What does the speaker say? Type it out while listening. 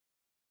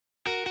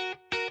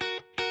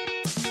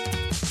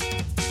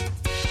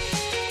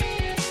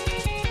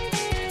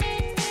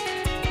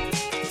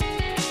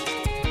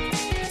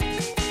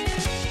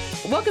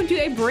welcome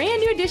to a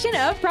brand new edition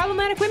of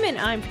Problematic Women.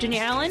 I'm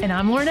Virginia Allen. And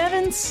I'm Lauren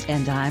Evans.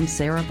 And I'm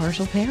Sarah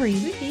Marshall-Perry.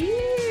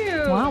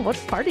 Ew. Wow,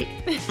 what a party.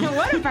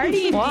 What a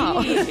party indeed.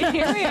 Wow.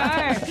 Here we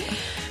are.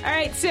 All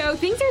right, so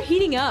things are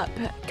heating up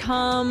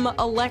come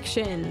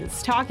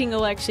elections, talking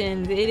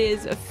elections. It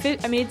is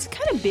it's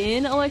kind of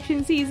been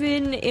election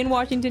season in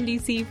Washington,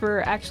 D.C.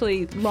 for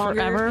actually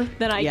longer Forever.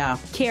 than I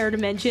care to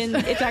mention.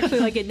 It's actually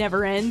like it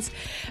never ends.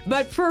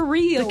 But for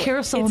real, the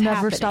carousel it's never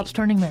happening. stops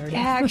turning, Meredith. It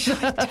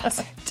actually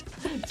doesn't.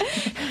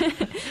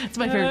 It's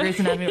my favorite Grey's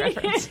Anatomy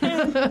reference.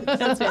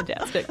 That's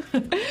fantastic.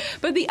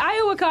 But the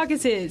Iowa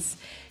caucuses,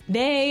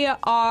 they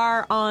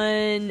are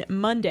on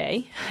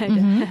Monday.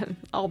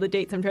 All the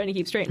dates I'm trying to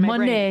keep straight in my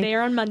brain. They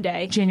are on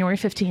Monday. January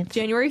 15th.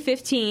 January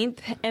 15th,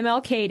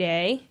 MLK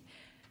Day.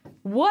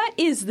 What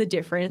is the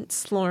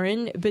difference,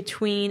 Lauren,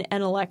 between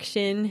an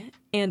election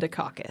and a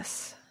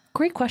caucus?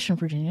 Great question,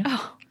 Virginia.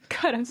 Oh,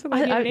 God, I'm so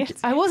glad you answered.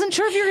 I wasn't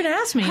sure if you were going to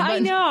ask me. I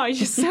know. It's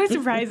just so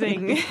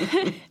surprising.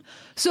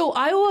 So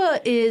Iowa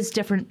is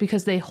different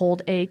because they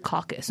hold a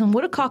caucus. And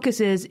what a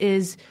caucus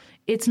is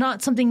it's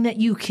not something that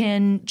you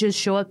can just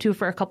show up to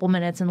for a couple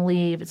minutes and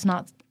leave. It's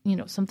not,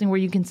 something where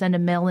you can send a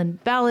mail-in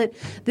ballot.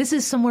 This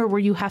is somewhere where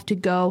you have to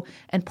go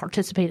and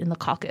participate in the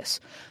caucus.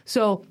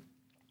 So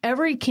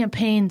every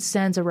campaign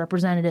sends a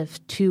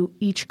representative to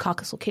each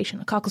caucus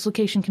location. A caucus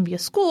location can be a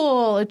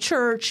school, a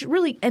church,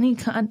 really any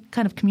kind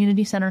of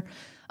community center.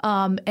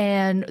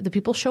 And the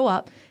people show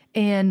up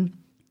and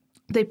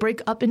they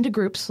break up into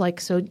groups.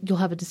 So you'll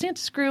have a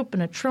DeSantis group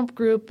and a Trump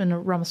group and a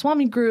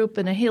Ramaswamy group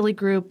and a Haley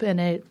group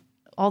and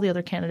all the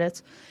other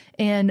candidates.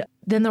 And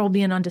then there will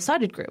be an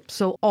undecided group.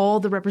 So all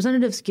the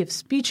representatives give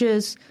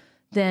speeches.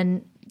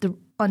 Then the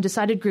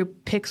undecided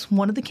group picks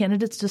one of the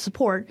candidates to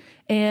support.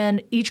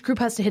 And each group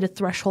has to hit a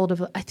threshold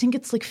of, I think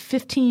it's like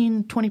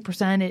 15,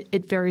 20%.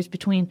 It varies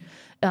between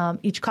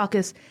each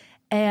caucus.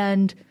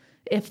 And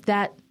if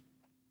that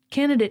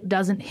candidate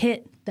doesn't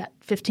hit that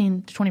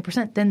 15 to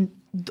 20%, then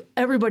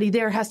everybody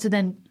there has to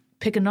then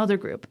pick another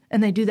group.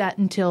 And they do that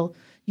until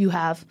you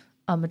have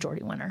a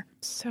majority winner.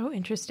 So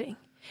interesting.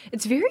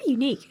 It's very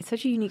unique. It's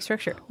such a unique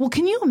structure. Well,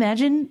 can you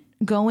imagine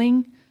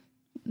going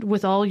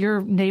with all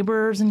your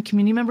neighbors and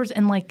community members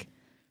and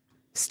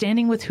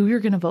standing with who you're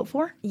going to vote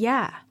for?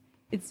 Yeah.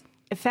 It's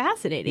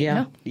fascinating.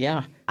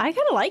 Yeah. I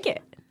kind of like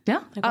it.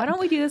 Yeah. Why don't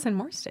we do this in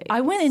more states?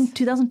 I went in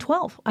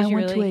 2012. I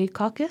went to a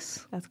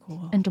caucus. That's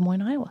cool. In Des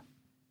Moines, Iowa.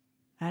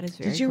 That is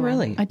very cool. Did you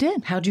really? I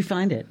did. How'd you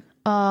find it?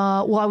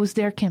 Well, I was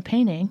there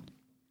campaigning.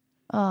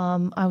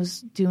 I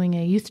was doing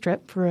a youth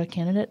trip for a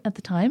candidate at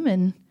the time,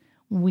 and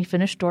we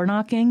finished door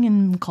knocking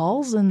and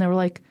calls, and they were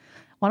like,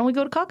 why don't we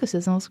go to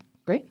caucuses? And I was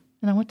great.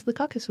 And I went to the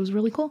caucus. It was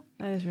really cool.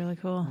 That is really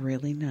cool.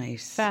 Really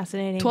nice.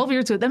 Fascinating. 12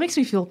 years ago. That makes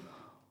me feel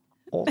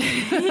old.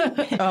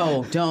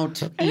 Oh,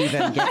 don't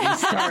even get me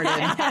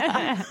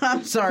started.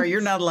 I'm sorry. You're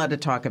not allowed to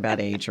talk about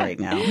age right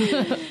now.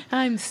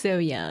 I'm so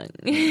young.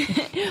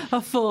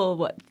 A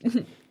full,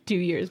 2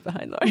 years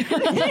behind Lauren.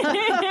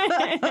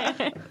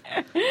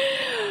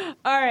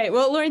 All right.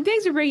 Well, Lauren,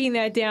 thanks for breaking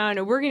that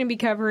down. We're going to be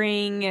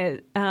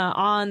covering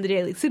on the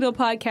Daily Signal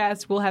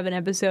podcast. We'll have an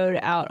episode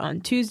out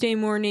on Tuesday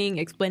morning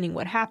explaining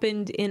what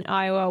happened in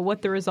Iowa,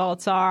 what the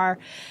results are,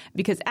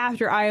 because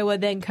after Iowa,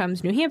 then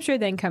comes New Hampshire,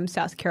 then comes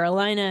South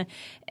Carolina,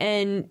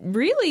 and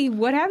really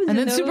what happens and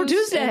in then those, Super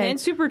Tuesday. And then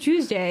Super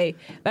Tuesday.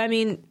 I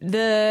mean,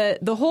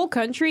 the whole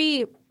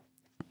country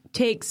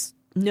takes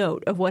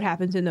note of what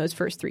happens in those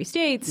first three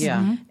states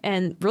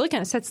and really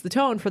kind of sets the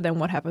tone for then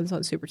what happens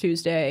on Super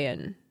Tuesday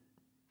and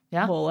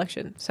the whole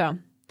election. So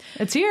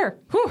it's here.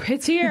 Whew,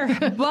 it's here.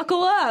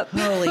 Buckle up.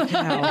 Holy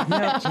cow.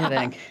 No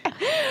kidding.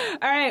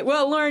 All right.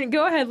 Well, Lauren,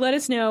 go ahead. Let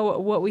us know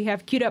what we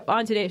have queued up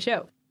on today's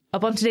show.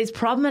 Up on today's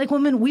Problematic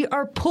Women, we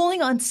are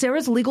pulling on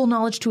Sarah's legal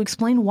knowledge to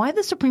explain why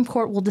the Supreme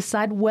Court will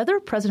decide whether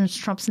President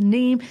Trump's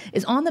name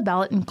is on the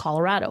ballot in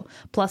Colorado.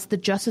 Plus, the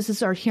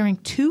justices are hearing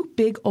two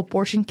big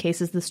abortion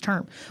cases this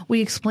term.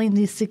 We explain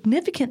the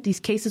significance these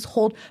cases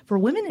hold for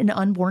women and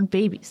unborn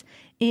babies.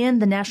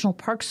 And the National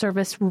Park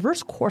Service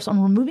reversed course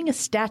on removing a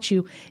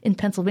statue in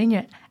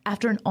Pennsylvania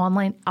after an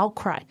online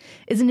outcry.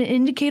 Is it an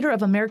indicator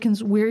of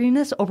Americans'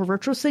 weariness over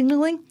virtue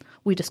signaling?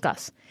 We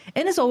discuss.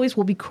 And as always,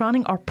 we'll be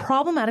crowning our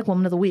Problematic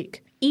Woman of the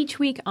Week. Each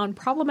week on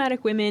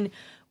Problematic Women,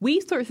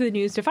 we sort through the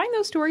news to find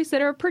those stories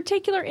that are of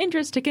particular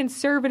interest to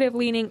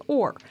conservative-leaning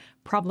or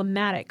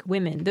problematic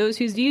women, those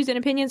whose views and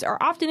opinions are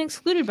often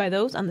excluded by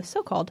those on the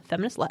so-called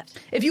feminist left.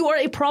 If you are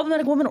a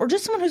problematic woman or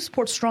just someone who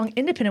supports strong,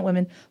 independent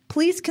women,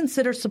 please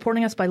consider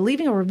supporting us by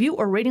leaving a review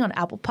or rating on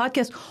Apple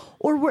Podcasts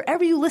or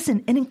wherever you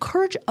listen, and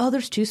encourage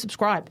others to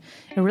subscribe.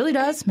 It really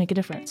does make a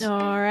difference.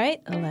 All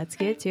right, let's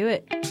get to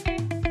it.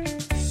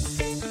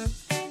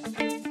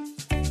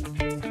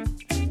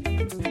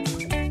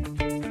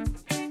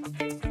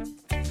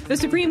 The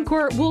Supreme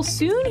Court will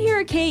soon hear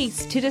a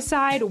case to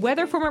decide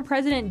whether former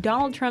President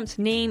Donald Trump's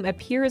name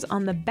appears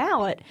on the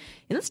ballot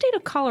in the state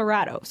of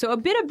Colorado. So a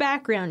bit of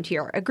background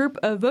here. A group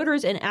of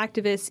voters and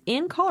activists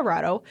in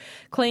Colorado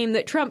claim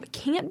that Trump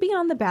can't be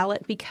on the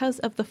ballot because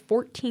of the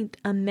 14th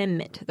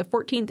Amendment. The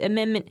 14th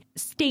Amendment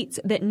states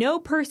that no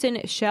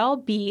person shall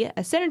be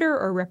a senator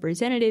or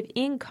representative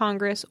in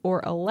Congress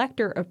or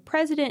elector of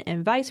president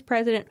and vice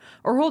president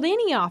or hold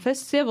any office,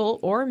 civil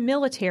or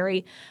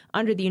military,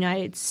 under the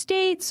United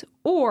States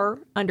or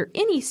under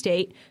any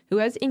state who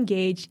has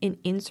engaged in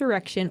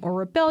insurrection or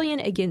rebellion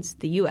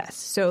against the U.S.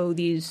 So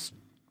these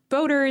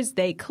voters,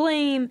 they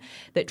claim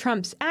that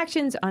Trump's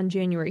actions on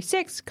January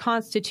 6th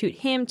constitute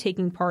him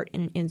taking part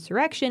in an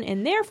insurrection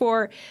and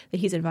therefore that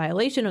he's in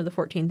violation of the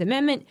 14th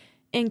Amendment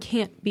and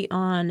can't be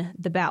on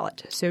the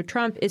ballot. So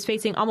Trump is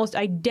facing almost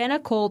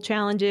identical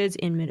challenges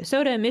in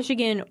Minnesota,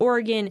 Michigan,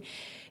 Oregon,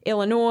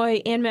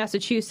 Illinois, and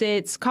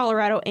Massachusetts.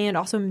 Colorado and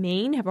also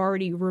Maine have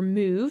already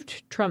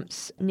removed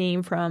Trump's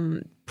name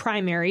from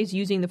primaries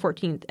using the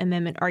 14th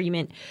Amendment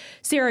argument.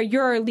 Sarah,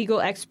 you're a legal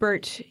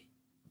expert.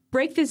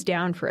 Break this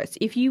down for us.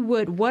 If you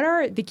would, what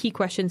are the key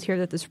questions here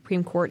that the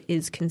Supreme Court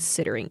is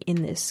considering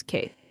in this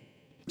case?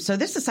 So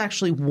this is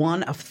actually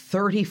one of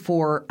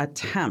 34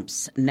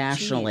 attempts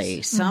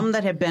nationally, some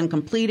that have been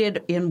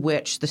completed in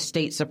which the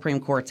state Supreme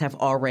Courts have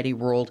already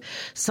ruled,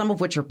 some of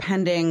which are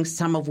pending,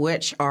 some of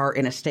which are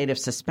in a state of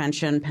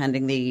suspension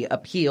pending the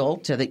appeal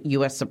to the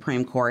U.S.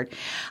 Supreme Court.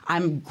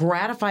 I'm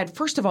gratified,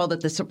 first of all,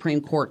 that the Supreme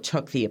Court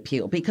took the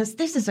appeal because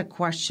this is a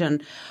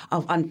question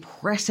of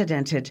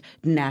unprecedented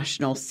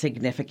national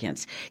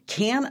significance.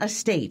 Can a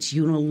state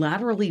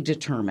unilaterally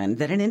determine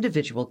that an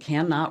individual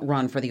cannot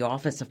run for the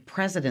office of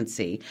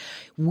presidency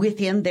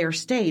within their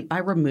state by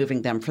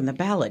removing them from the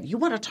ballot? You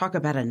want to talk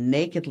about a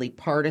nakedly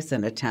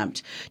partisan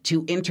attempt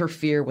to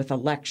interfere with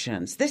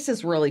elections. This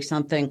is really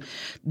something,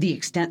 the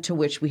extent to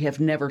which we have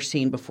never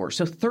seen before.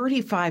 So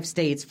 35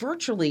 states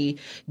virtually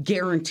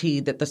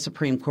guaranteed that the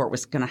Supreme Court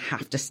was going to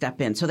have to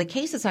step in. So the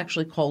case is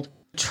actually called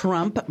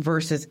Trump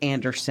versus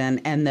Anderson,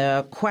 and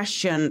the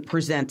question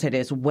presented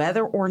is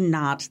whether or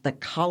not the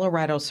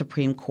Colorado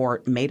Supreme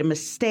Court made a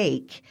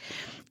mistake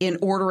in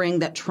ordering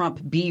that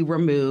Trump be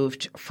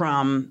removed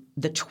from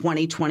the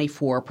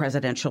 2024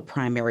 presidential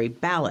primary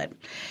ballot.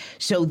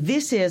 So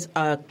this is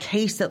a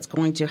case that's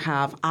going to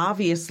have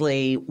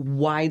obviously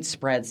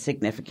widespread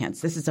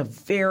significance. This is a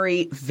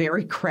very,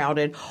 very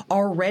crowded,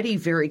 already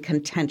very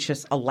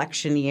contentious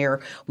election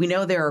year. We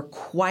know there are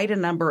quite a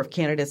number of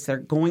candidates that are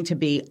going to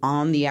be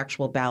on the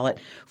actual ballot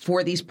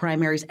for these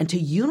primaries, and to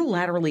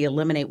unilaterally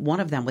eliminate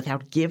one of them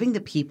without giving the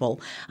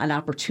people an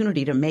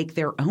opportunity to make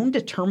their own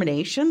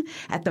determination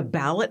at the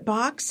ballot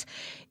box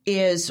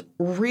is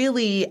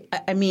really,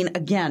 I mean,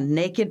 again,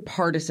 naked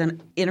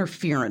partisan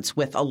interference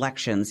with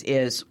elections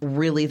is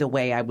really the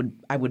way I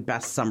would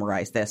best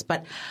summarize this.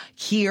 But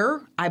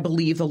here, I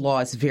believe the law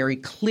is very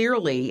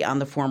clearly on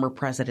the former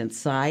president's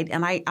side,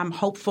 and I'm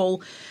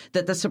hopeful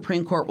that the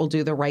Supreme Court will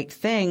do the right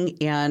thing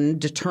in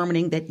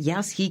determining that,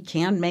 yes, he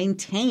can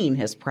maintain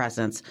his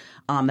presence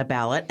on the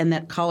ballot and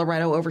that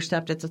Colorado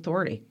overstepped its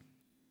authority.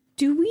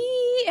 Do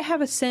we have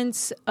a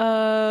sense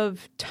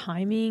of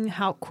timing,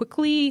 how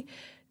quickly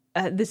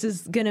this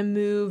is going to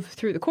move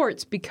through the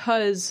courts?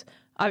 Because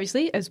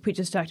obviously, as we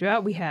just talked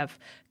about, we have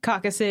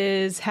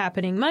caucuses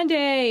happening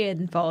Monday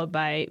and followed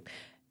by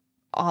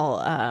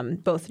all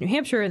both New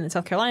Hampshire and then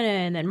South Carolina,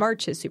 and then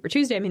March is Super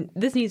Tuesday. I mean,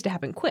 this needs to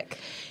happen quick.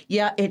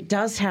 Yeah, it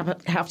does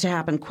have to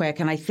happen quick.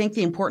 And I think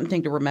the important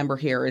thing to remember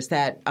here is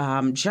that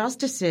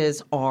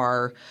justices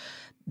are –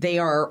 they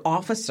are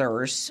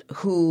officers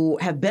who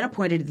have been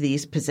appointed to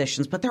these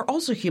positions, but they're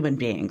also human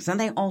beings. And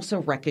they also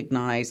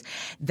recognize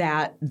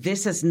that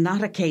this is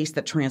not a case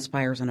that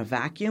transpires in a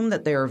vacuum,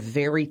 that there are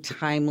very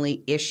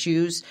timely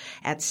issues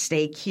at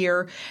stake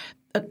here.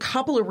 A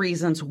couple of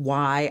reasons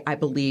why I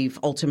believe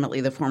ultimately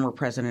the former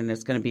president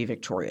is going to be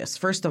victorious.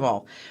 First of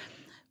all,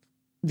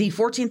 the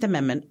 14th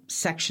Amendment,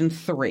 Section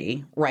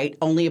 3, right,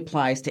 only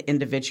applies to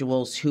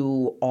individuals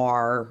who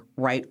are,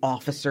 right,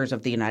 officers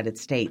of the United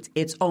States.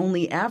 It's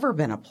only ever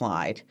been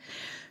applied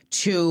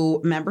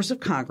to members of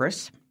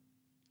Congress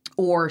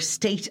or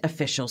state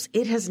officials.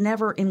 It has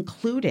never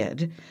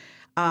included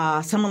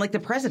someone like the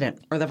president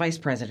or the vice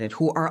president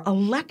who are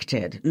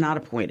elected, not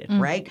appointed,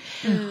 right?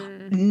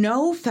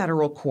 No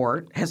federal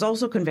court has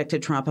also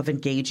convicted Trump of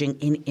engaging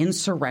in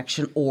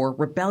insurrection or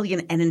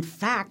rebellion. And in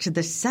fact,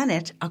 the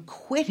Senate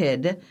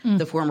acquitted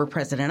the former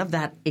president of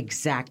that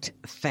exact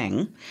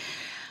thing.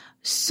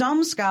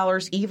 Some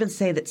scholars even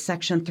say that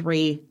Section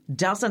 3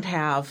 doesn't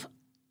have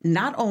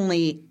not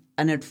only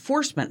an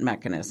enforcement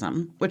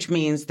mechanism, which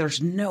means there's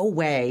no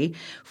way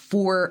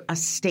for a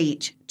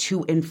state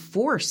to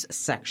enforce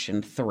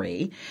Section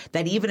 3,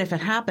 that even if it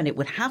happened, it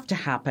would have to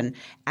happen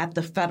at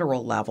the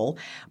federal level.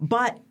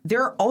 But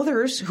there are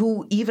others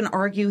who even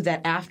argue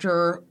that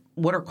after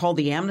what are called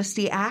the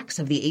Amnesty Acts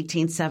of the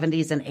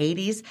 1870s and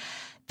 80s,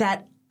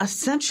 that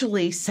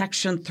essentially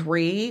Section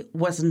 3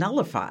 was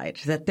nullified,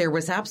 that there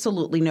was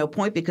absolutely no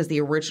point because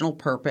the original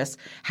purpose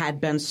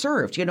had been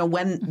served. You know,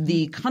 when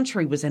the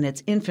country was in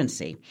its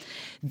infancy,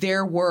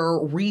 there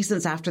were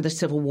reasons after the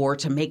Civil War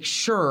to make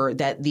sure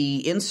that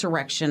the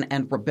insurrection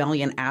and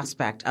rebellion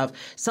aspect of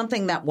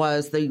something that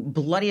was the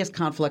bloodiest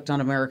conflict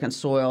on American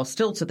soil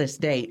still to this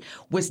date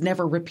was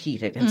never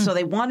repeated. And so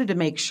they wanted to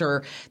make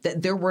sure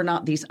that there were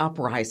not these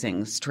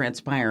uprisings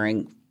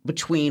transpiring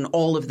between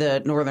all of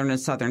the northern and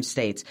southern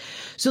states.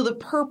 So the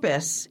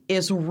purpose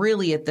is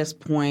really at this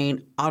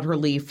point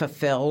utterly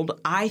fulfilled.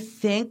 I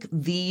think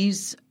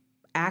these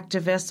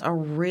activists are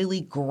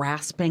really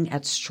grasping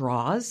at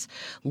straws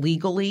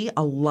legally.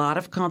 A lot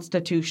of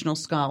constitutional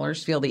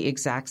scholars feel the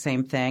exact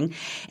same thing.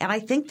 And I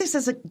think this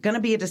is going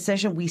to be a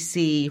decision we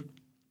see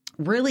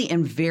really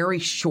in very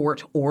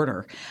short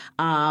order.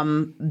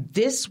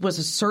 This was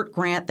a cert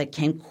grant that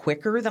came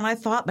quicker than I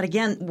thought. But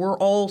again, we're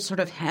all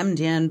sort of hemmed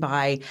in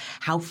by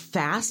how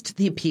fast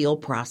the appeal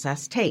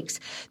process takes.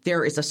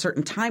 There is a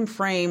certain time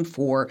frame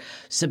for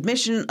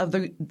submission of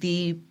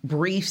the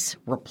briefs,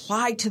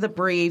 reply to the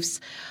briefs,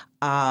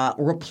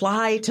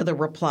 reply to the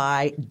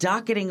reply,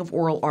 docketing of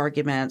oral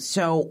arguments.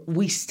 So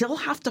we still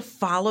have to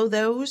follow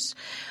those.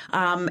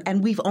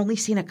 And we've only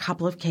seen a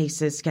couple of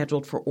cases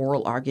scheduled for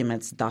oral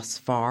arguments thus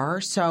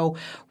far. So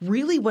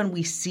really when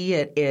we see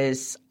it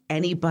is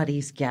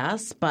anybody's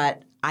guess.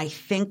 But I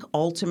think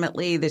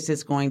ultimately this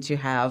is going to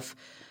have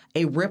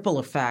a ripple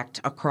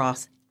effect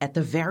across, at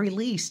the very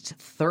least,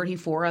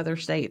 34 other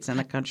states in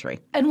the country.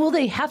 And will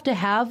they have to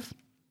have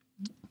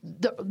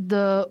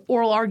the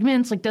oral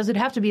arguments? Like, does it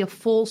have to be a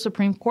full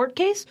Supreme Court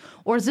case,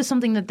 or is this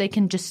something that they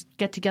can just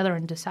get together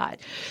and decide?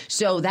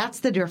 So that's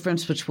the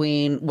difference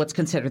between what's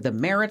considered the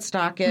merits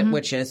docket,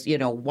 which is, you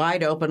know,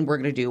 wide open. We're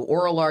going to do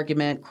oral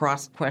argument,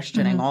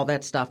 cross-questioning, all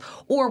that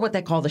stuff, or what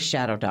they call the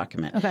shadow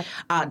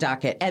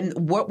docket.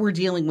 And what we're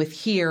dealing with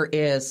here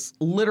is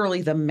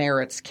literally the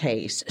merits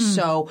case.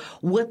 So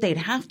what they'd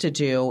have to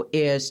do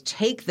is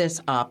take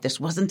this up. This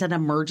wasn't an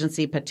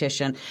emergency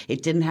petition.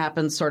 It didn't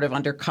happen sort of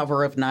under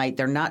cover of night.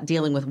 They're not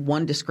dealing with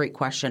one discrete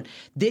question.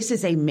 This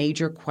is a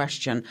major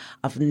question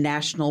of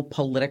national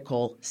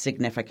political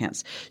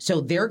significance.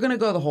 So they're going to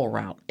go the whole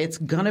route. It's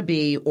going to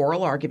be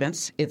oral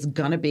arguments. It's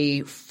going to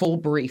be full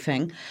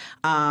briefing.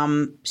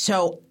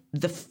 So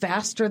the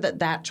faster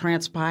that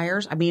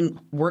transpires, I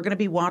mean, we're going to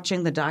be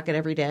watching the docket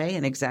every day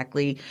and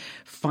exactly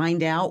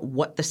find out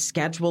what the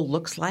schedule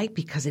looks like,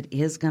 because it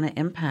is going to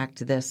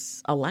impact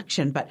this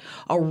election. But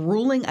a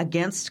ruling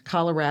against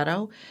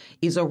Colorado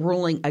is a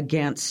ruling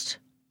against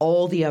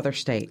all the other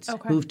states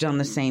who've done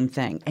the same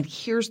thing. And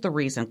here's the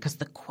reason, because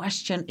the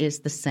question is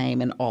the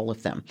same in all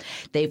of them.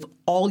 They've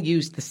all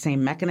used the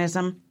same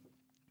mechanism.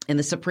 And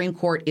the Supreme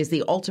Court is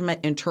the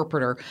ultimate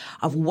interpreter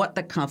of what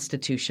the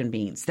Constitution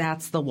means.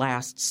 That's the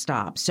last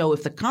stop. So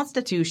if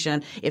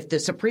the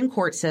Supreme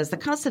Court says the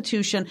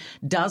Constitution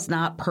does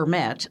not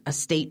permit a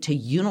state to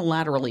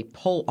unilaterally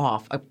pull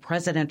off a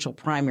presidential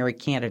primary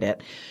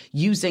candidate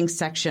using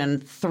Section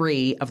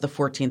 3 of the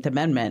 14th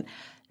Amendment,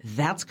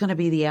 that's going to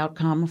be the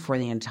outcome for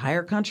the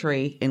entire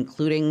country,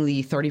 including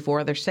the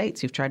 34 other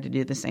states who've tried to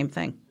do the same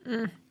thing.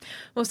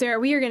 Well, Sarah,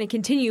 we are going to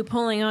continue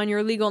pulling on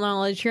your legal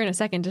knowledge here in a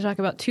second to talk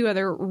about two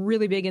other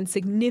really big and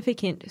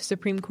significant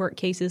Supreme Court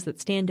cases that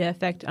stand to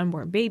affect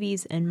unborn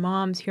babies and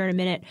moms here in a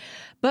minute.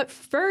 But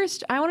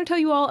first, I want to tell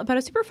you all about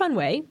a super fun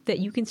way that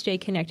you can stay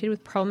connected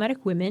with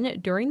Problematic Women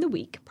during the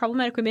week.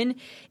 Problematic Women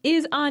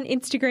is on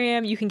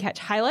Instagram. You can catch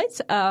highlights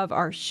of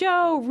our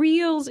show,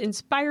 reels,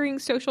 inspiring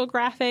social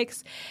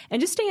graphics, and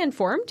just stay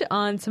informed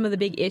on some of the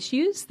big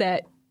issues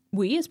that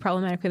we as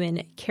Problematic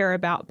Women care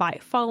about by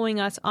following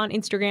us on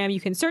Instagram.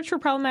 You can search for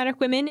Problematic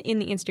Women in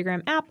the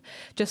Instagram app.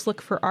 Just look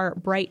for our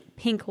bright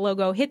pink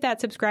logo. Hit that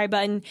subscribe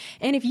button.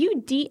 And if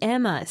you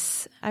DM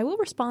us, I will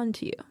respond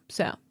to you.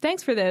 So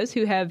thanks for those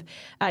who have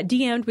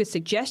DM'd with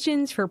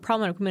suggestions for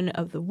Problematic Women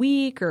of the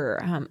Week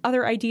or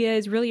other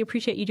ideas. Really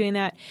appreciate you doing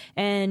that.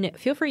 And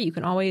feel free. You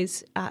can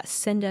always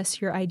send us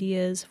your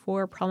ideas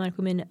for Problematic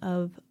Women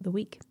of the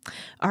Week.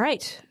 All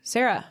right,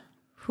 Sarah,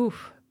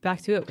 back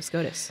to it with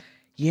SCOTUS.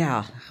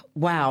 Yeah.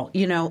 Wow.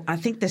 You know, I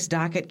think this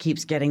docket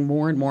keeps getting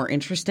more and more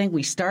interesting.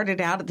 We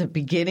started out at the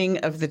beginning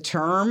of the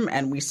term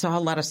and we saw a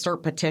lot of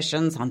cert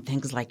petitions on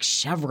things like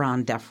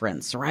Chevron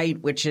deference,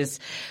 right? Which is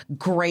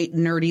great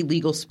nerdy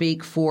legal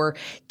speak for,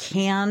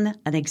 can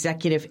an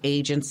executive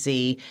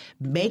agency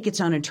make its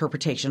own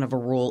interpretation of a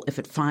rule if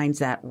it finds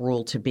that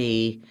rule to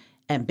be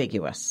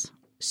ambiguous?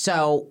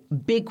 So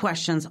big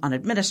questions on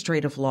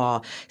administrative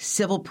law,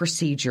 civil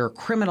procedure,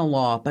 criminal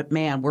law. But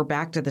man, we're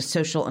back to the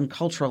social and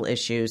cultural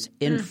issues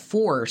in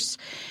force,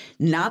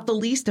 not the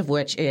least of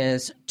which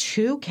is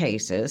two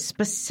cases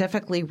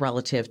specifically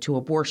relative to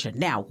abortion.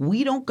 Now,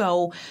 we don't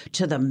go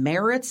to the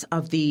merits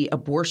of the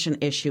abortion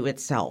issue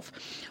itself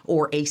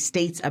or a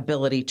state's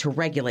ability to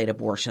regulate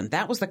abortion.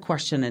 That was the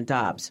question in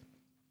Dobbs.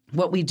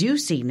 What we do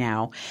see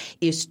now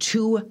is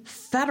two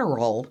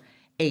federal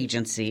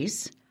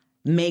agencies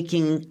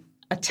making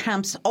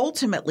attempts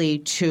ultimately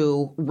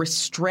to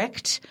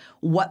restrict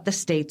what the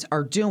states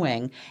are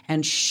doing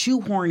and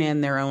shoehorn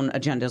in their own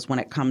agendas when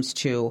it comes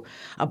to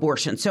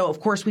abortion. So, of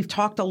course, we've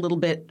talked a little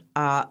bit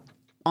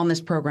on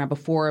this program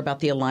before about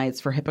the Alliance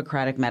for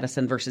Hippocratic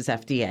Medicine versus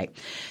FDA.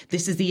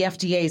 This is the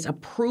FDA's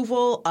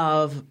approval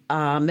of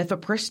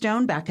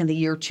mifepristone back in the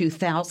year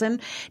 2000.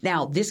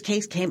 Now, this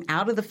case came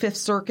out of the Fifth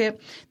Circuit.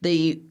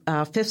 The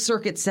Fifth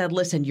Circuit said,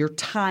 listen, you're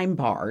time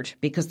barred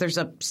because there's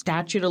a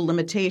statute of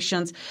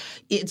limitations.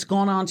 It's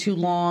gone on too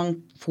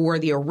long for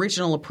the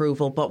original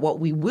approval. But what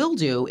we will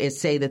do is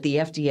say that the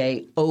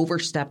FDA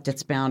overstepped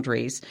its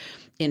boundaries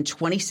in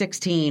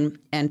 2016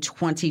 and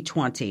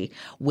 2020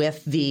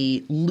 with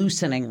the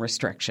loosening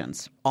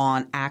restrictions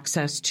on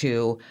access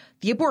to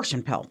the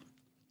abortion pill.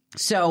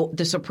 So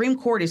the Supreme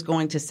Court is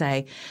going to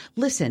say,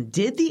 listen,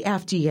 did the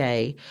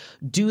FDA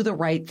do the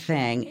right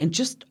thing in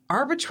just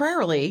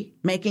arbitrarily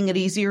making it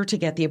easier to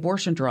get the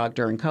abortion drug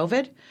during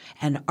COVID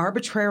and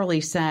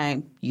arbitrarily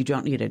saying you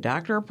don't need a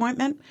doctor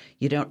appointment,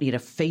 you don't need a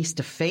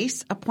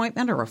face-to-face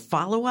appointment or a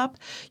follow-up,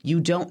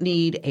 you don't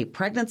need a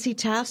pregnancy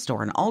test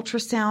or an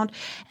ultrasound.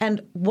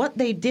 And what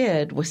they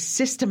did was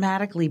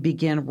systematically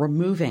begin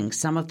removing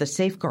some of the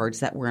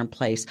safeguards that were in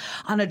place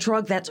on a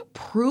drug that's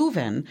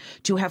proven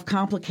to have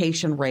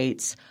complication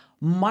rates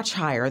much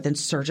higher than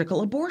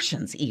surgical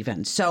abortions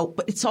even. So,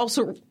 but it's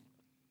also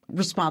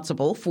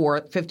responsible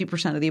for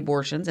 50% of the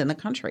abortions in the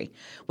country,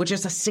 which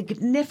is a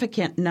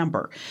significant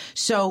number.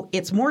 So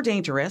it's more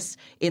dangerous,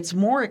 it's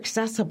more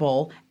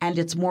accessible, and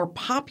it's more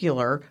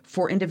popular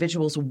for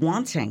individuals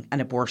wanting an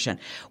abortion.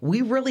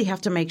 We really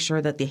have to make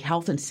sure that the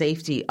health and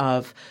safety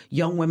of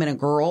young women and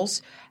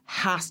girls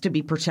has to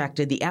be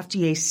protected. The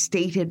FDA's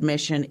stated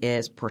mission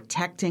is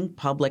protecting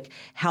public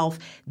health.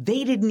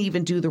 They didn't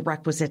even do the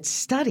requisite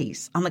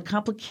studies on the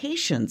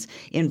complications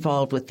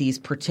involved with these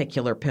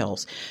particular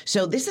pills.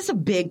 So this is a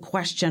big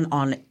question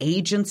on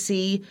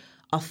agency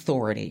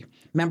authority.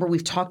 Remember,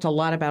 we've talked a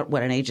lot about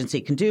what an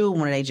agency can do and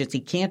what an agency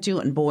can't do.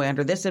 And boy,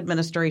 under this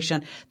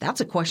administration,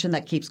 that's a question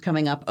that keeps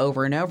coming up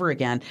over and over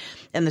again.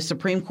 And the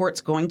Supreme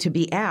Court's going to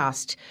be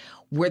asked,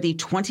 were the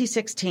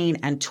 2016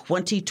 and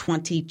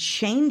 2020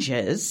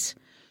 changes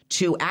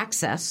to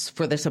access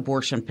for this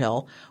abortion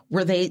pill,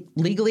 were they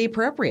legally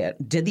appropriate?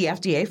 Did the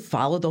FDA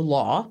follow the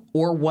law,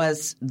 or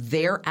was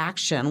their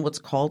action what's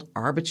called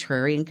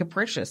arbitrary and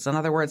capricious? In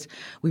other words,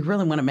 we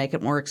really want to make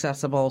it more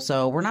accessible,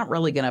 so we're not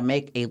really going to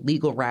make a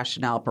legal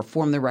rationale,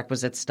 perform the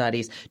requisite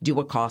studies, do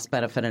a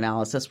cost-benefit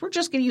analysis. We're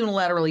just going to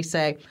unilaterally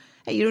say,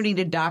 hey, you don't need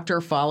a doctor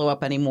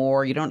follow-up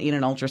anymore. You don't need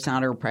an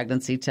ultrasound or a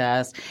pregnancy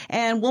test.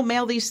 And we'll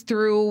mail these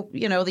through,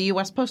 the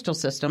U.S. postal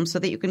system so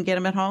that you can get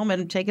them at home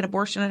and take an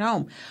abortion at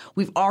home.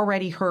 We've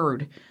already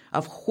heard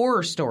of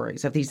horror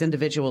stories of these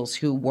individuals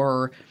who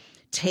were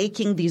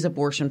taking these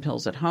abortion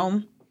pills at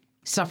home,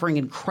 suffering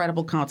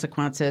incredible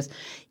consequences.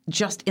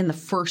 Just in the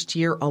first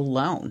year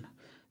alone,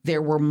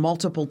 there were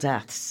multiple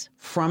deaths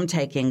from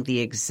taking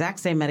the exact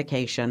same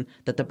medication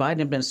that the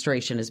Biden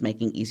administration is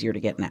making easier to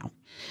get now.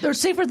 They're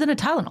safer than a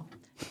Tylenol.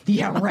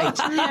 Yeah, right.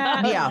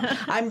 Yeah.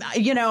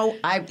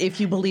 If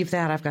you believe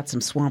that, I've got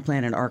some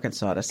swampland in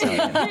Arkansas to sell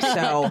you.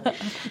 So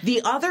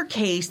the other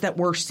case that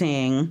we're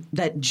seeing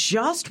that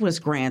just was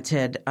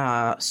granted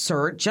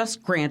cert,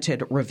 just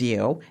granted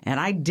review, and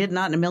I did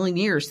not in a million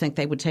years think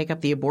they would take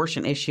up the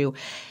abortion issue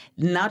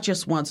not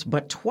just once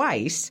but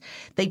twice.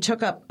 They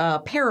took up a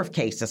pair of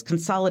cases,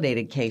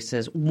 consolidated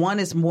cases. One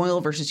is Moyle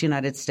versus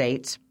United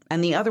States,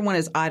 and the other one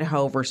is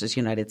Idaho versus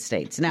United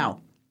States. Now,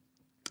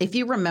 if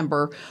you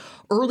remember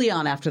early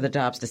on after the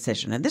Dobbs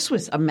decision, and this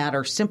was a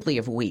matter simply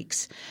of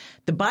weeks,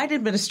 the Biden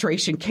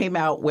administration came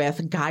out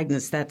with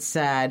guidance that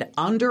said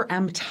under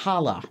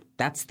EMTALA,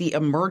 that's the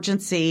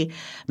Emergency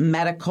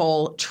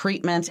Medical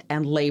Treatment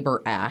and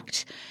Labor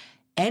Act,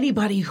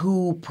 anybody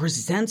who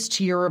presents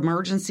to your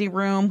emergency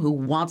room who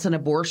wants an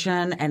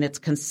abortion and it's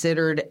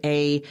considered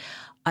an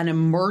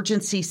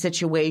emergency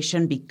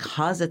situation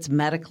because it's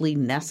medically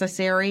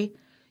necessary,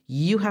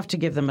 you have to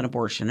give them an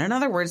abortion. In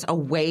other words, a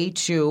way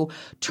to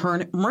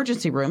turn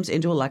emergency rooms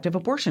into elective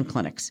abortion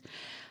clinics.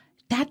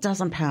 That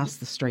doesn't pass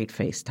the straight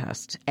face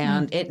test,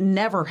 and it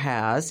never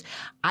has.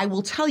 I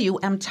will tell you,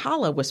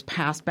 EMTALA was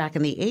passed back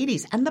in the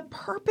 80s, and the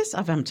purpose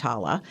of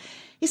EMTALA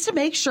is to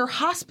make sure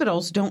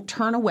hospitals don't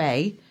turn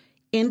away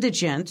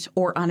indigent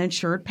or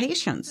uninsured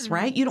patients,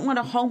 right? You don't want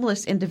a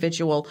homeless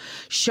individual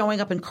showing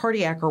up in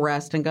cardiac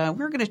arrest and going,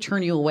 we're going to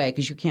turn you away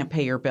because you can't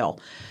pay your bill.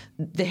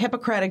 The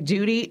Hippocratic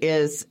duty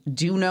is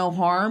do no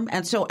harm.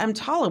 And so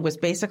EMTALA was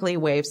basically a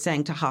way of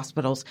saying to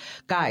hospitals,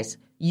 guys,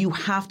 you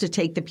have to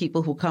take the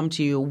people who come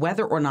to you,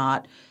 whether or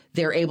not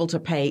they're able to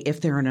pay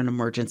if they're in an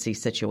emergency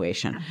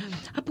situation.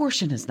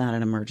 Abortion is not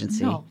an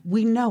emergency. No.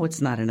 We know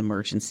it's not an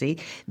emergency.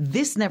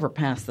 This never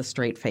passed the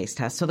straight face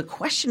test. So the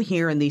question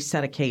here in these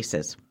set of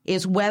cases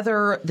is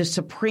whether the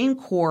Supreme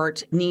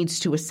Court needs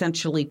to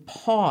essentially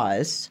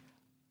pause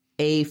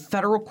a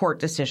federal court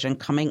decision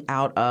coming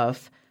out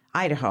of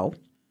Idaho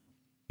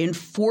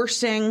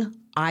enforcing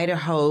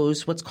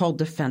Idaho's what's called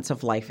Defense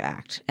of Life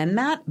Act. And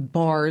that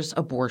bars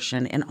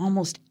abortion in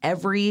almost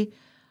every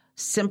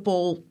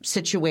simple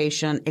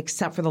situation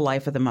except for the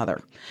life of the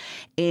mother.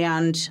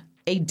 And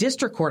a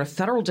district court, a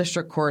federal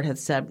district court, had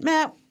said,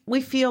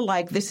 we feel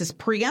like this is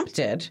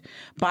preempted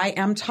by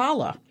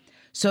EMTALA.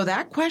 So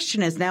that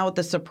question is now at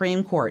the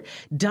Supreme Court.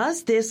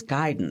 Does this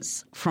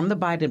guidance from the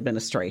Biden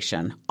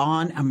administration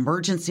on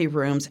emergency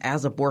rooms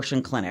as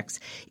abortion clinics,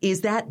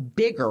 is that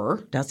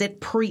bigger? Does it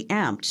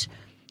preempt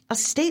a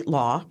state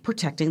law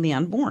protecting the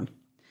unborn?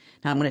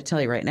 Now, I'm going to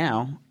tell you right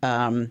now,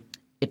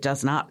 it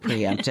does not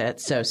preempt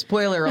it. So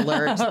spoiler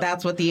alert,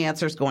 that's what the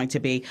answer is going to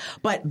be.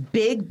 But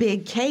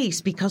big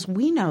case, because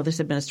we know this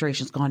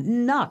administration's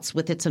gone nuts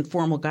with its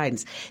informal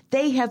guidance.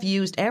 They have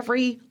used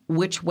every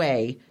which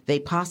way they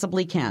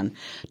possibly can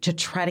to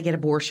try to get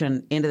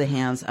abortion into the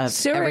hands of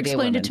Sarah everyday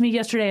explained women. it to me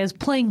yesterday as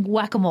playing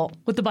whack-a-mole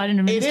with the Biden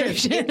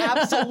administration. It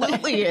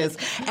absolutely is.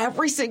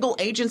 Every single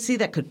agency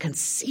that could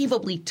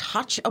conceivably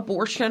touch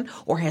abortion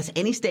or has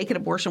any stake in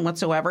abortion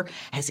whatsoever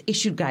has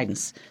issued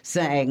guidance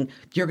saying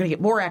you're going to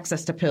get more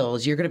access to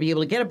pills. You're going to be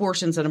able to get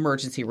abortions in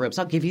emergency rooms.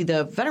 I'll give you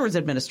the Veterans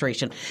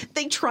Administration.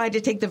 They tried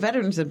to take the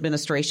Veterans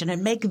Administration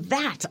and make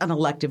that an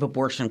elective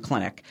abortion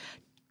clinic.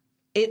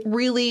 It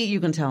really, you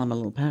can tell I'm a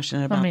little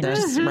passionate about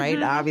this,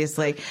 right?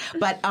 Obviously.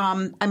 But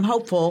I'm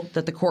hopeful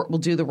that the court will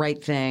do the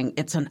right thing.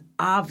 It's an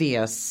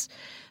obvious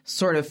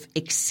sort of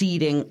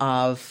exceeding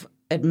of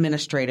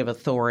administrative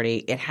authority.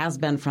 It has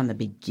been from the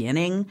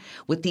beginning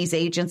with these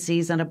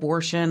agencies and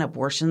abortion.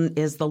 Abortion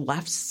is the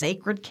left's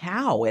sacred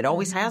cow. It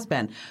always has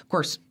been. Of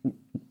course,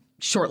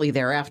 shortly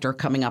thereafter,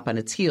 coming up on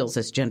its heels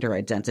is gender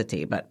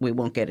identity, but we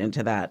won't get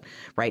into that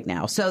right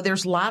now. So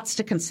there's lots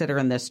to consider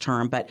in this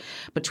term, but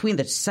between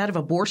the set of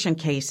abortion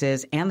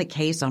cases and the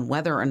case on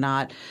whether or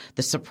not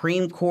the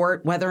Supreme Court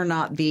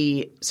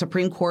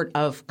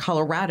of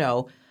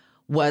Colorado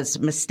was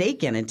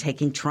mistaken in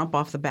taking Trump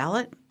off the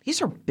ballot,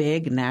 these are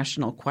big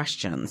national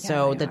questions.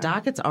 So the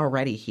docket's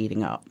already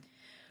heating up.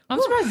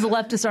 I'm surprised the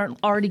leftists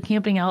aren't already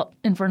camping out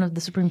in front of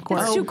the Supreme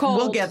Court. It's too cold.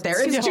 We'll get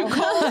there. It's too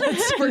cold.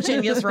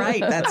 Virginia's right.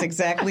 That's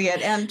exactly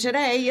it. And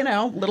today,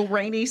 a little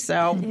rainy,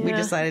 so we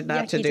decided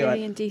not to do it.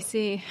 In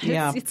D.C.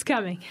 Yeah. It's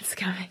coming. It's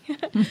coming.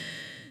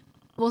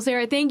 Well,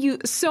 Sarah, thank you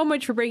so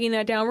much for breaking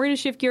that down. We're going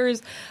to shift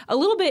gears a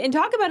little bit and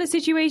talk about a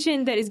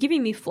situation that is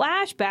giving me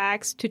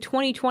flashbacks to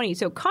 2020.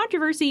 So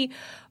controversy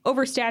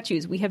over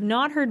statues. We have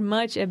not heard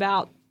much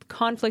about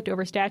conflict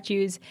over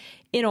statues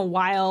in a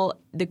while.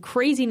 The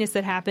craziness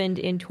that happened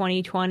in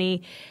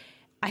 2020,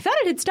 I thought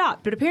it had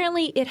stopped, but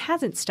apparently it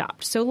hasn't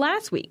stopped. So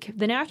last week,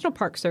 the National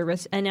Park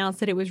Service announced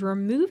that it was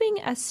removing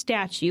a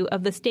statue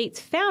of the state's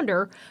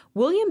founder,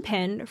 William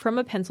Penn, from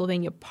a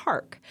Pennsylvania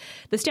park.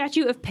 The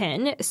statue of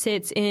Penn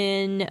sits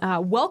in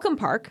Welcome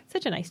Park.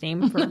 Such a nice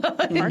name for a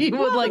park. You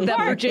would like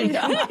that,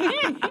 Virginia.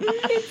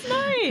 It's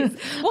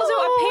nice. Well, so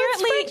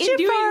apparently in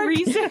doing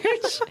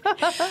research,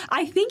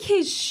 I think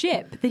his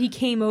ship that he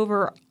came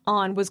over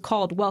on was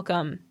called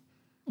Welcome.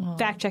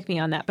 Fact check me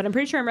on that, but I'm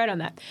pretty sure I'm right on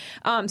that.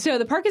 So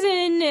the park is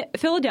in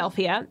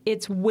Philadelphia.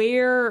 It's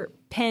where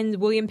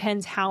William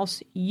Penn's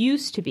house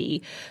used to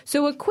be.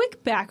 So a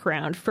quick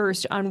background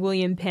first on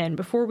William Penn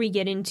before we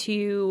get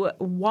into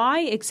why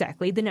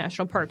exactly the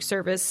National Park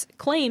Service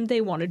claimed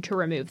they wanted to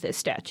remove this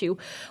statue.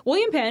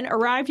 William Penn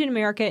arrived in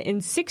America in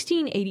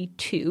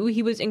 1682.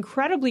 He was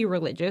incredibly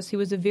religious. He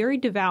was a very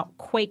devout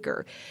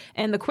Quaker.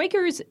 And the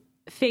Quakers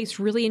faced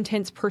really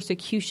intense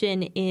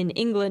persecution in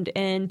England,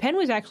 and Penn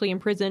was actually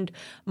imprisoned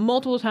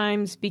multiple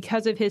times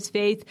because of his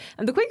faith.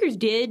 And the Quakers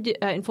did,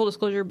 in full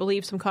disclosure,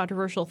 believe some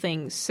controversial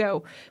things.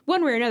 So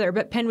one way or another,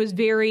 but Penn was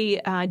very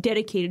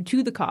dedicated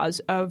to the cause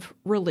of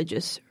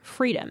religious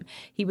freedom.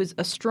 He was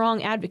a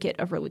strong advocate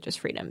of religious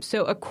freedom.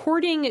 So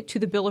according to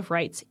the Bill of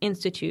Rights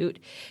Institute,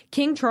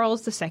 King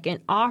Charles II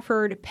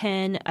offered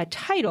Penn a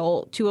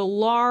title to a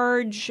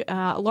large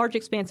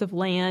expanse of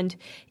land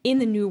in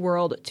the New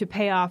World to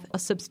pay off a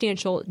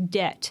substantial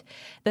debt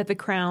that the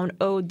crown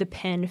owed the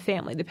Penn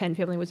family. The Penn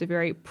family was a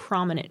very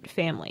prominent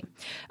family.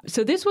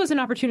 So this was an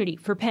opportunity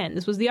for Penn.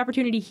 This was the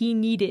opportunity he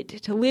needed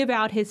to live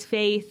out his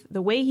faith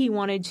the way he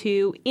wanted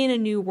to in a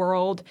new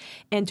world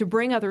and to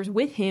bring others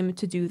with him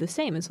to do the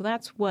same. And so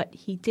that's what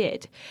he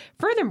did.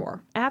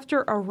 Furthermore, after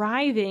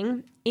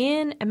arriving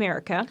in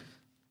America,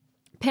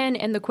 Penn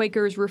and the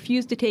Quakers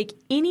refused to take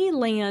any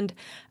land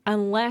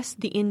unless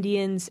the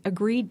Indians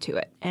agreed to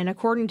it. And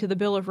according to the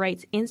Bill of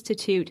Rights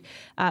Institute,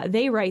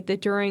 they write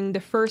that during the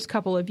first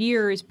couple of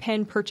years,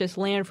 Penn purchased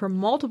land from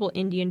multiple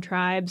Indian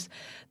tribes.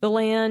 The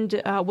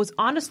land was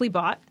honestly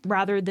bought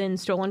rather than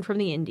stolen from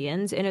the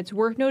Indians. And it's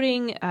worth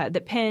noting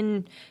that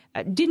Penn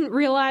didn't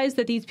realize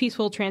that these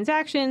peaceful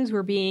transactions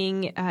were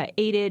being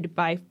aided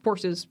by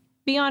forces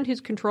beyond his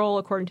control,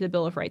 according to the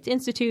Bill of Rights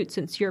Institute,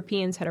 since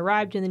Europeans had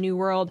arrived in the New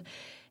World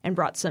and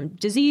brought some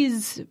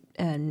disease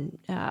and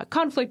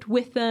conflict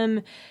with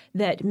them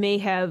that may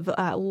have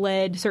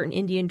led certain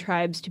Indian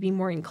tribes to be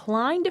more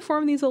inclined to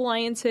form these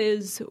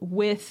alliances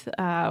with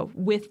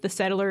the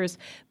settlers.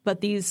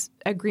 But these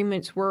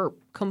agreements were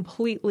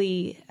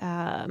completely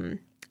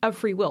of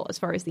free will as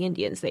far as the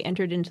Indians. They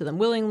entered into them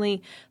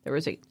willingly. There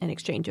was an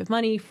exchange of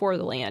money for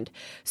the land.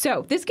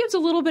 So this gives a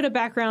little bit of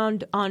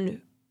background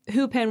on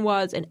Hu Pen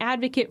was an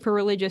advocate for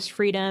religious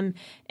freedom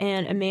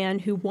and a man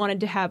who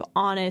wanted to have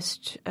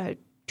honest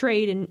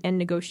trade and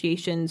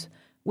negotiations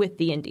with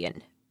the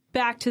Indian.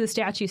 Back to the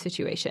statue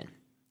situation.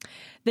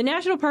 The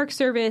National Park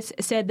Service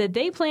said that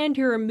they plan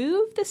to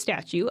remove the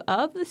statue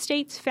of the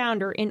state's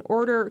founder in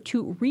order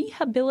to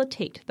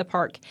rehabilitate the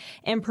park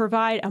and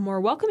provide a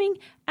more welcoming,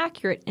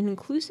 accurate, and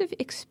inclusive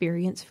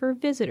experience for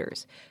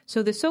visitors.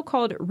 So the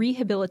so-called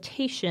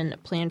rehabilitation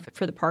plan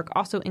for the park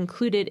also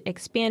included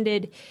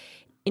expanded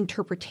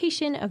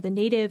interpretation of the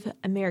Native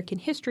American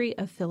history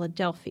of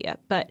Philadelphia.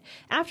 But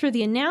after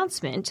the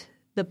announcement,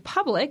 the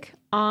public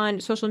on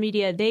social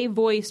media, they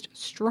voiced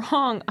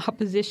strong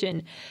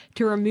opposition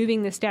to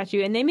removing the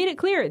statue, and they made it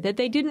clear that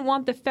they didn't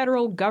want the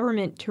federal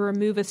government to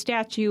remove a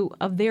statue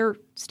of their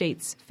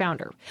state's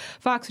founder.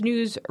 Fox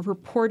News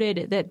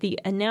reported that the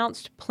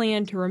announced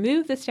plan to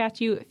remove the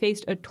statue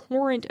faced a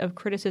torrent of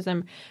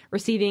criticism,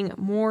 receiving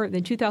more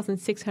than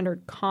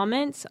 2,600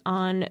 comments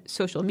on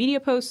social media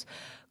posts,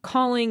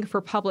 calling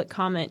for public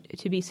comment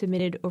to be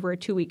submitted over a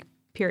 2-week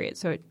period.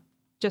 So it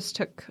just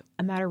took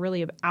a matter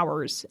really of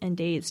hours and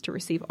days to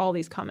receive all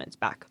these comments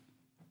back.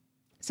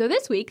 So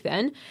this week,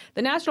 then,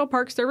 the National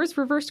Park Service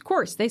reversed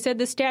course. They said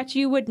the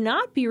statue would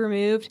not be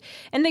removed,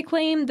 and they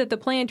claimed that the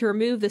plan to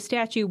remove the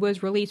statue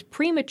was released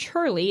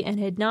prematurely and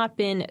had not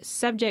been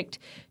subject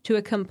to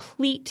a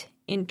complete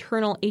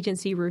internal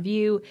agency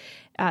review.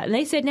 And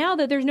they said now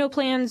that there's no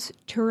plans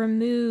to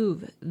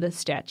remove the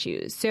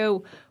statues.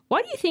 So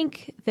why do you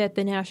think that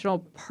the National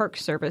Park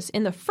Service,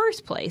 in the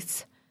first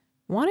place,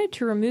 wanted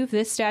to remove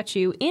this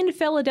statue in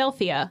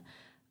Philadelphia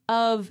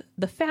of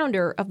the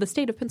founder of the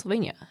state of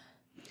Pennsylvania?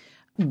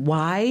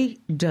 Why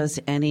does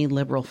any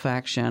liberal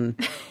faction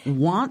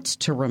want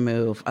to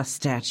remove a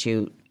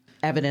statue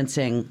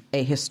evidencing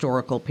a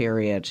historical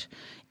period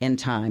in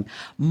time?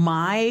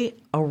 My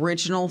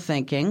original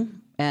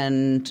thinking,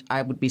 and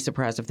I would be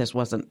surprised if this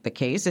wasn't the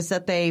case, is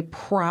that they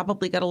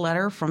probably got a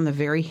letter from the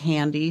very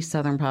handy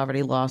Southern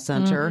Poverty Law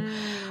Center,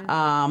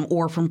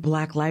 or from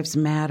Black Lives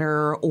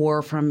Matter,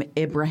 or from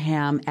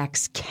Ibrahim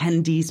X.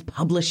 Kendi's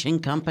publishing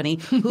company.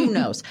 Who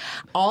knows?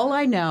 All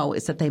I know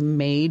is that they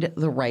made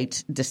the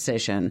right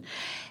decision.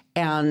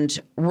 And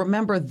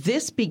remember,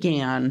 this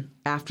began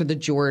after the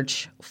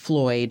George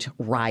Floyd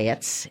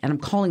riots. And I'm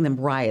calling them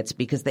riots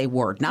because they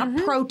were not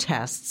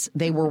protests.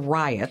 They were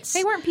riots.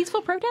 They weren't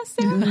peaceful protests,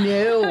 Sarah?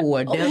 No.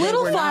 A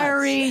little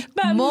fiery,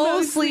 but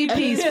mostly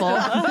peaceful.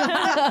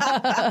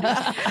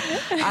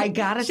 I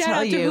got to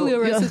tell you. Shout out to Julio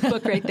Rosa's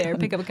book right there.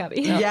 Pick up a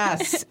copy.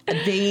 Yes.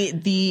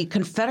 The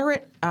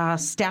Confederate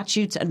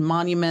statutes and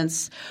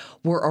monuments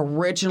were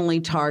originally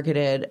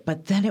targeted,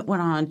 but then it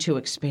went on to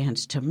expand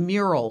to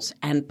murals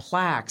and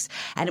plaques.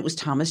 And it was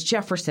Thomas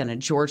Jefferson and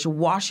George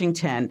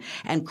Washington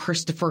and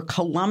Christopher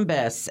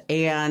Columbus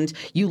and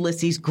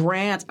Ulysses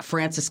Grant,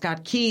 Francis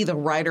Scott Key, the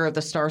writer of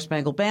the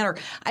Star-Spangled Banner.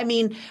 I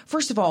mean,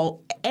 first of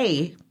all,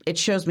 it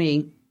shows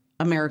me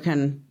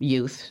American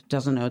youth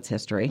doesn't know its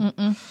history.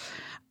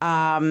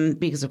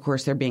 Because, of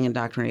course, they're being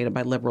indoctrinated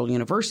by liberal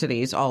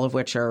universities, all of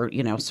which are,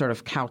 sort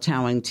of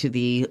kowtowing to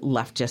the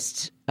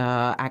leftist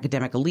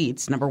academic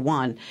elites, number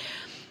one.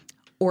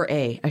 Or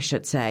A, I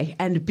should say.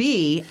 And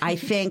B, I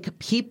think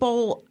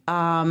people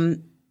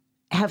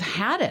have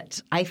had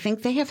it. I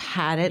think they have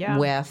had it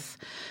with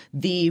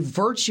the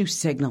virtue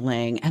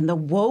signaling and the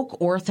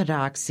woke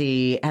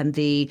orthodoxy and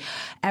the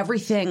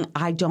everything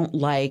I don't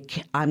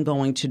like, I'm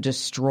going to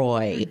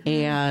destroy.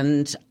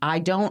 And I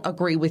don't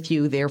agree with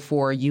you,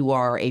 therefore you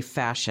are a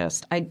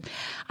fascist.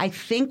 I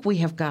think we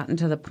have gotten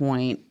to the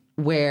point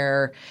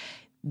where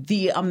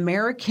the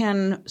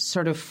American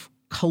sort of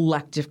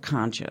collective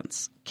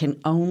conscience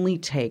can only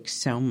take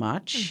so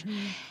much.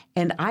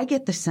 And I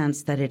get the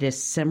sense that it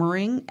is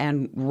simmering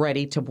and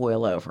ready to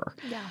boil over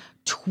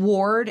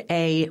toward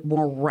a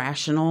more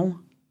rational,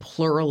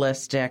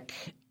 pluralistic,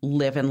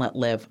 live and let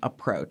live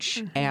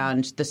approach.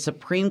 And the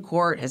Supreme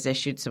Court has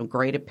issued some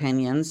great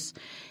opinions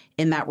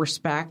in that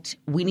respect.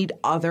 We need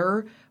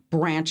other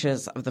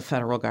branches of the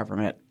federal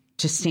government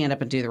to stand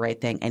up and do the right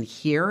thing. And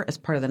here, as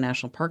part of the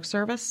National Park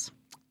Service,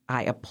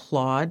 I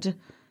applaud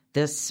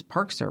this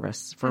Park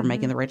Service for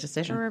making the right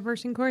decision. For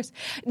reversing course.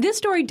 This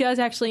story does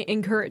actually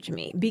encourage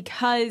me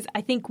because I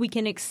think we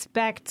can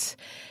expect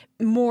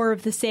more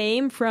of the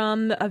same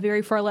from a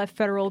very far left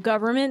federal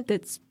government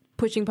that's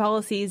pushing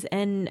policies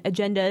and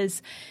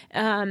agendas.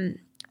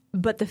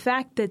 But the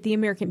fact that the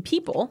American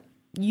people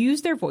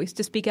use their voice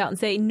to speak out and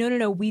say,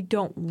 no, we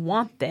don't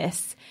want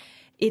this.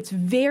 It's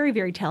very,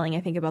 very telling, I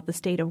think, about the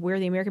state of where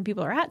the American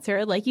people are at,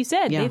 Sarah. Like you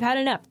said, they've had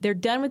enough. They're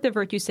done with the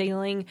virtue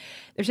signaling.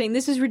 They're saying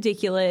this is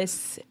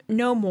ridiculous,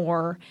 no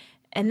more.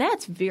 And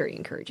that's very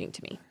encouraging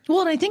to me. Well,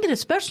 and I think it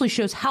especially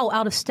shows how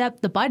out of step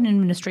the Biden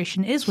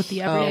administration is with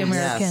the everyday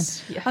American.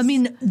 Yes. I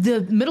mean,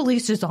 the Middle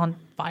East is on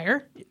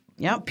fire.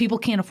 Yep. People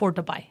can't afford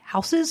to buy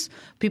houses.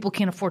 People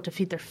can't afford to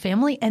feed their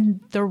family. And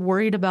they're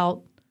worried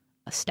about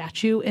a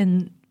statue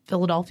in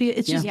Philadelphia.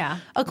 It's just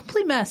a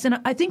complete mess. And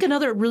I think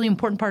another really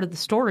important part of the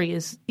story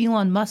is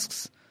Elon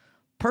Musk's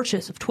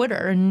purchase of Twitter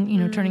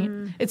and,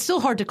 turning it. It's still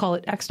hard to call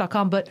it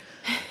X.com, but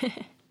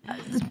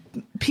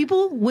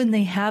people, when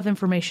they have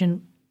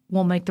information,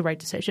 will make the right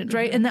decisions,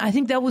 right? And I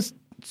think that was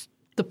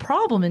the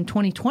problem in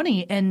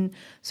 2020. And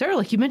Sarah,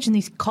 like you mentioned,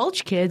 these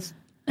college kids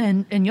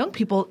and young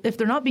people, if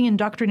they're not being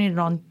indoctrinated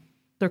on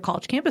their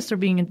college campus, they're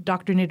being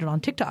indoctrinated on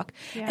TikTok.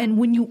 Yeah. And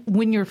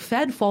when you're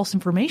fed false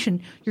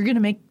information, you're going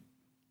to make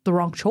the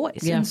wrong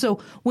choice. Yeah. And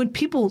so when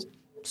people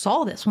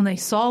saw this, when they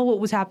saw what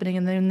was happening,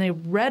 and then they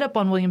read up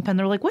on William Penn,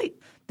 they're like, wait,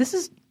 this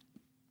is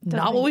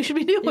not what we should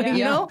be doing,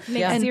 you know?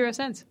 Makes zero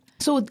sense.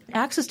 So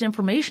access to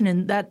information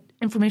and that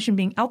information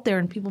being out there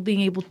and people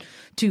being able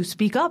to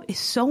speak up is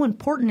so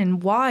important,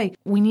 and why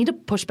we need to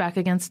push back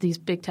against these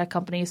big tech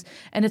companies.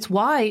 And it's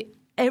why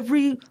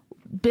every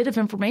bit of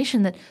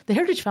information that the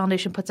Heritage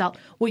Foundation puts out,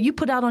 what you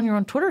put out on your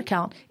own Twitter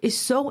account, is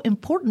so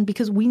important,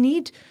 because we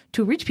need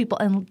to reach people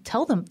and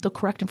tell them the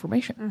correct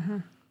information. Mm-hmm.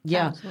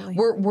 Yeah, absolutely.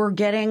 We're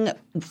getting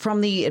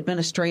from the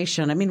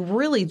administration. I mean,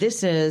 really,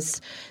 this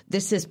is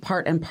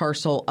part and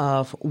parcel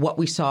of what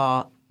we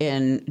saw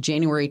in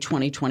January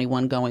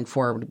 2021 going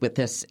forward with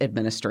this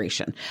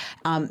administration.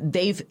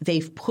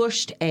 They've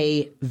pushed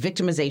a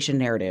victimization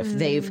narrative. Mm-hmm.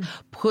 They've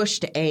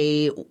pushed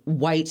a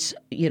white,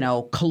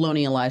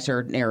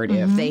 colonializer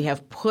narrative. Mm-hmm. They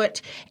have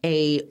put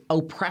a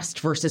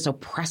oppressed versus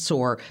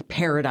oppressor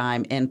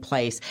paradigm in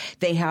place.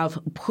 They have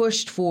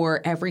pushed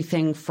for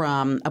everything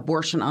from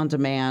abortion on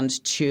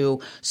demand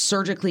to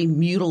surgically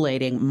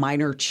mutilating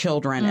minor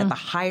children at the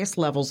highest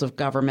levels of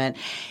government.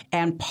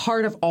 And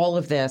part of all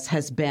of this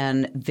has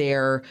been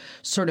their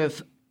sort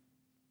of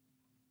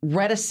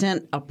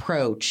reticent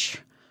approach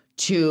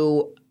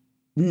to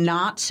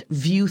not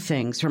view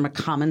things from a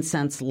common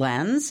sense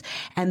lens,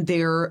 and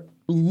their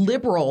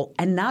liberal,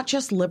 and not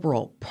just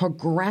liberal,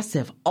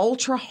 progressive,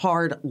 ultra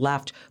hard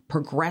left,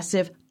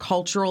 progressive,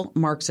 cultural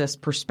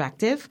Marxist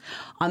perspective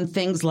on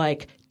things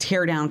like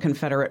tear down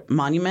Confederate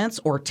monuments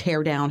or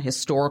tear down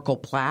historical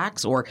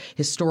plaques or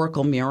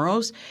historical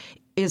murals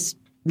is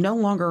no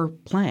longer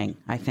playing,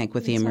 I think,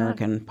 with the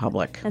American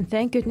public. And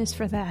thank goodness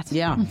for that.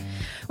 Yeah.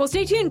 Well,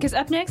 stay tuned, because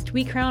up next,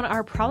 we crown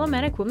our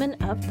Problematic Woman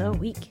of the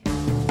Week.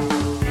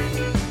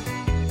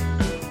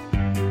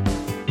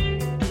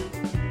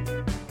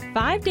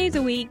 Five days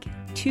a week,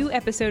 2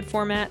 episode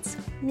formats,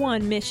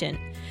 1 mission: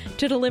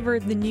 to deliver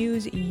the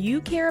news you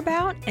care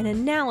about and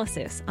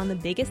analysis on the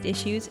biggest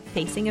issues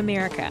facing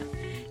America.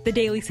 The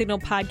Daily Signal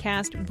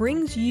podcast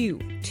brings you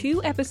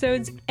 2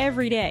 episodes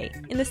every day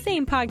in the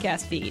same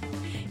podcast feed.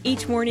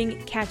 Each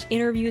morning, catch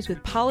interviews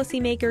with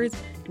policymakers,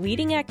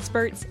 leading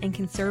experts, and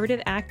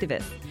conservative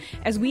activists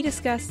as we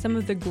discuss some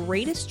of the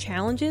greatest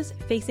challenges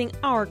facing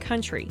our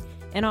country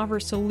and offer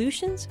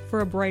solutions for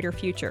a brighter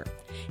future.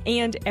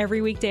 And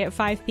every weekday at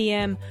 5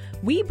 p.m.,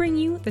 we bring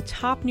you the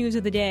top news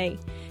of the day.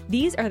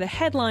 These are the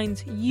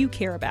headlines you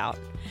care about.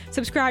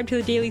 Subscribe to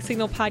the Daily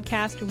Signal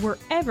podcast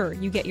wherever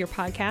you get your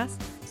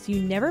podcasts, so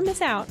you never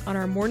miss out on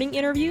our morning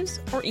interviews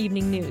or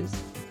evening news.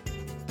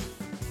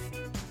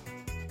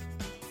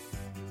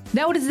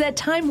 Now it is that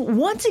time,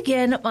 once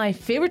again, my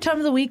favorite time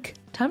of the week,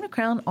 time to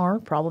crown our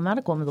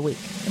Problematic Woman of the Week.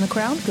 And the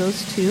crown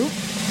goes to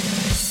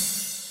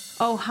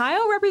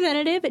Ohio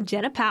Representative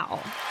Jenna Powell.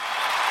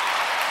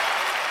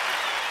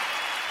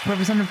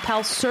 Representative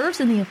Powell serves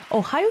in the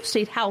Ohio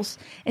State House,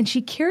 and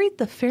she carried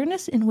the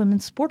Fairness in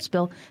Women's Sports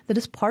bill that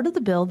is part of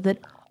the bill that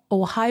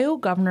Ohio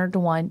Governor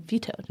DeWine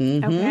vetoed.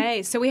 Mm-hmm.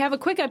 Okay, so we have a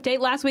quick update.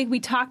 Last week we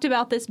talked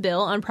about this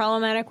bill on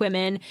problematic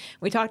women.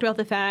 We talked about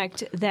the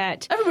fact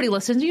that everybody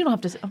listens. You don't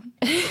have to.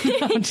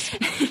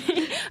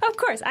 Of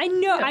course, I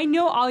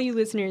know all you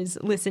listeners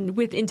listened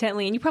with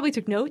intently, and you probably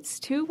took notes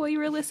too while you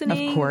were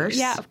listening. Of course,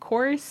 yeah, of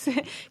course,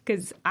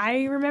 because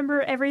I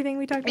remember everything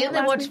we talked about. And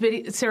then watch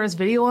Sarah's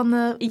video on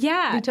the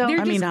veto.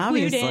 They're just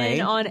clued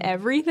in on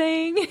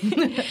everything.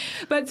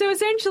 But so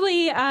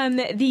essentially,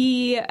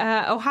 the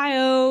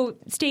Ohio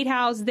State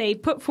House, they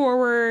put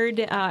forward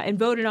and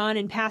voted on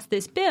and passed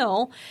this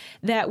bill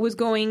that was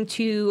going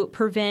to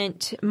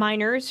prevent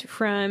minors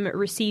from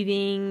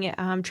receiving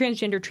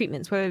transgender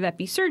treatments, whether that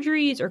be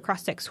surgeries or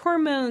cross-sex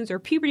hormones or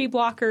puberty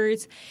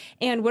blockers,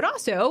 and would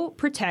also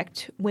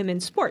protect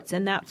women's sports.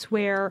 And that's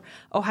where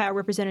Ohio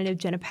Representative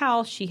Jenna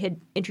Powell, she had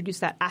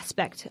introduced that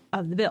aspect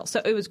of the bill.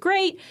 So it was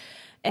great.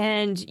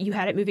 And you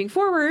had it moving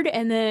forward.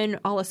 And then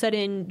all of a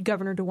sudden,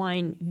 Governor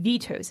DeWine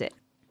vetoes it.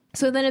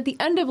 So then at the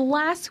end of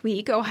last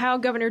week, Ohio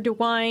Governor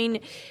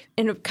DeWine,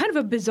 in a kind of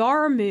a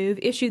bizarre move,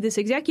 issued this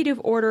executive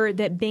order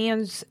that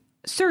bans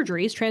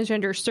surgeries,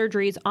 transgender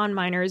surgeries on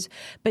minors,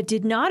 but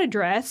did not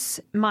address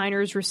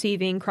minors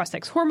receiving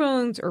cross-sex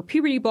hormones or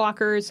puberty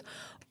blockers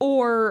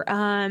or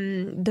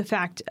the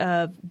fact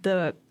of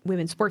the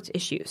women's sports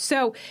issue.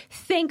 So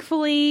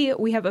thankfully,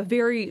 we have a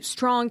very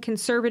strong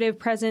conservative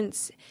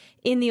presence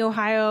in the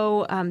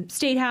Ohio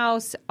State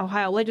House,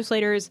 Ohio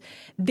legislators.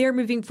 They're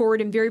moving forward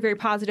in very, very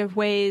positive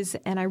ways.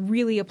 And I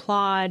really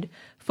applaud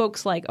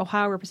folks like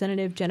Ohio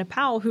Representative Jenna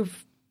Powell,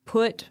 who've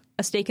put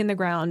a stake in the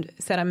ground,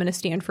 said I'm going to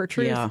stand for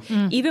truth,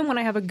 even when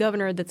I have a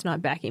governor that's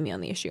not backing me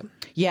on the issue.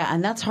 Yeah,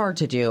 and that's hard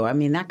to do. I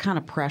mean, that kind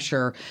of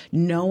pressure,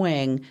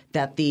 knowing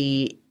that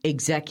the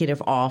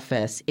executive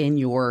office in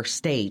your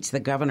state, the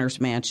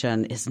governor's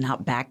mansion, is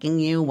not backing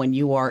you when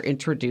you are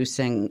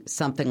introducing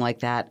something like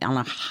that on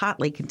a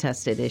hotly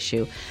contested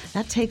issue.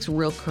 That takes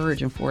real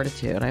courage and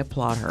fortitude. I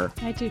applaud her.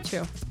 I do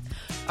too.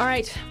 All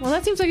right. Well,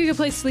 that seems like a good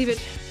place to leave it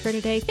for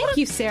today. Thank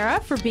you, Sarah,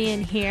 for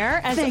being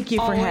here. Thank you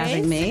for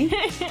having me.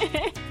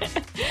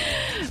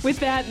 With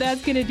that,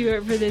 that's going to do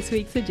it for this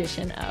week's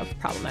edition of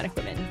Problematic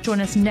Women. Join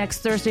us next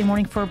Thursday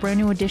morning for a brand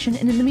new edition.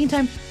 And in the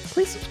meantime,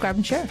 please subscribe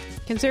and share.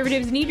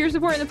 Conservatives need your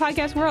support in the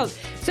podcast world.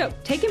 So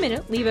take a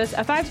minute, leave us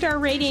a 5-star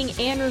rating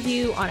and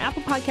review on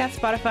Apple Podcasts,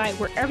 Spotify,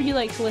 wherever you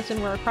like to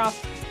listen. We're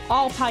across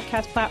all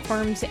podcast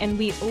platforms, and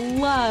we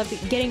love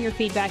getting your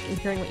feedback and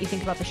hearing what you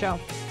think about the show.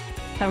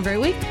 Have a great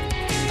week.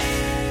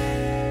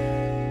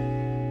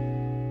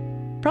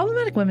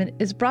 Problematic Women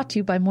is brought to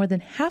you by more than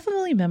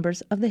 500,000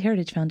 members of the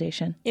Heritage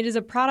Foundation. It is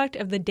a product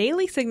of the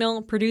Daily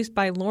Signal, produced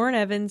by Lauren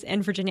Evans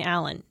and Virginia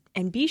Allen.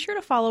 And be sure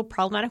to follow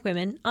Problematic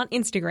Women on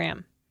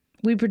Instagram.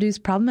 We produce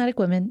Problematic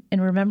Women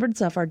in remembrance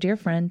of our dear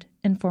friend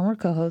and former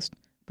co-host,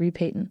 Bree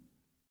Payton.